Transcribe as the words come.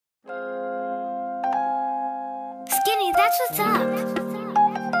Hey, that's what's up.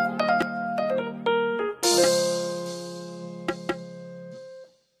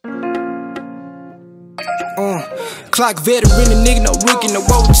 Clock veteran, a nigga, no rookie, no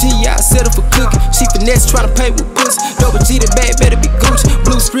OG, I settle for cooking. She finesse, tryna pay with pussy. Double G, the bag better be Gucci.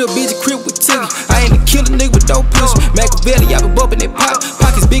 Blue real bitch, crib with Tiggy. I ain't a killer nigga with dope push. Machiavelli, I been bumpin' that pop.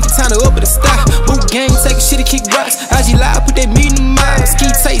 Pockets big and time to up at the stop. Boot game, take a shit and kick rocks. IG live, put that meat in the mouth.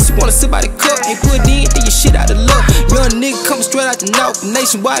 Ski taste, you wanna sit by the cup. Ain't put in, then your shit out of luck. Young nigga coming straight out the north.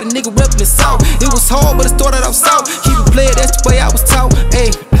 Nationwide, a nigga reppin' the south. It was hard, but it started off south. Keep it playing, that's the way I was taught.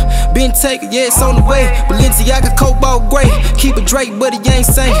 Ayy. Been taken, yeah, it's on the way. Balenciaga, cobalt gray. Keep it Drake, but he ain't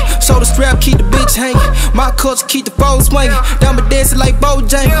sane. Shoulder strap, keep the bitch hanging. My culture, keep the foes swinging. Diamond dancing like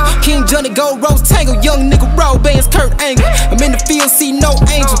Bojangles. King Johnny, gold rose tangle. Young nigga, raw bands, Kurt Angle. I'm in the field, see no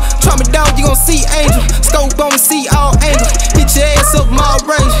angel. Try me down, you gon' see angel. Scope on me, see all angles. Hit your ass up, my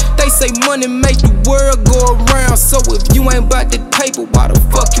range. They say money make the world go around. So if you ain't about that paper, why the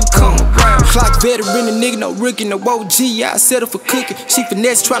fuck you come around? Clock veteran, a nigga, no rookie, no OG. I settle for cooking. She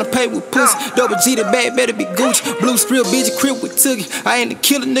finesse, tryna pay with pussy. Double G, the bag better be Gucci. Blue real bitch, crib with Tiggy. I ain't a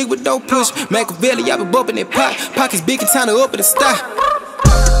killer nigga with no push. Machiavelli, I been bumpin' that pot. Pockets big and time to up at the stop.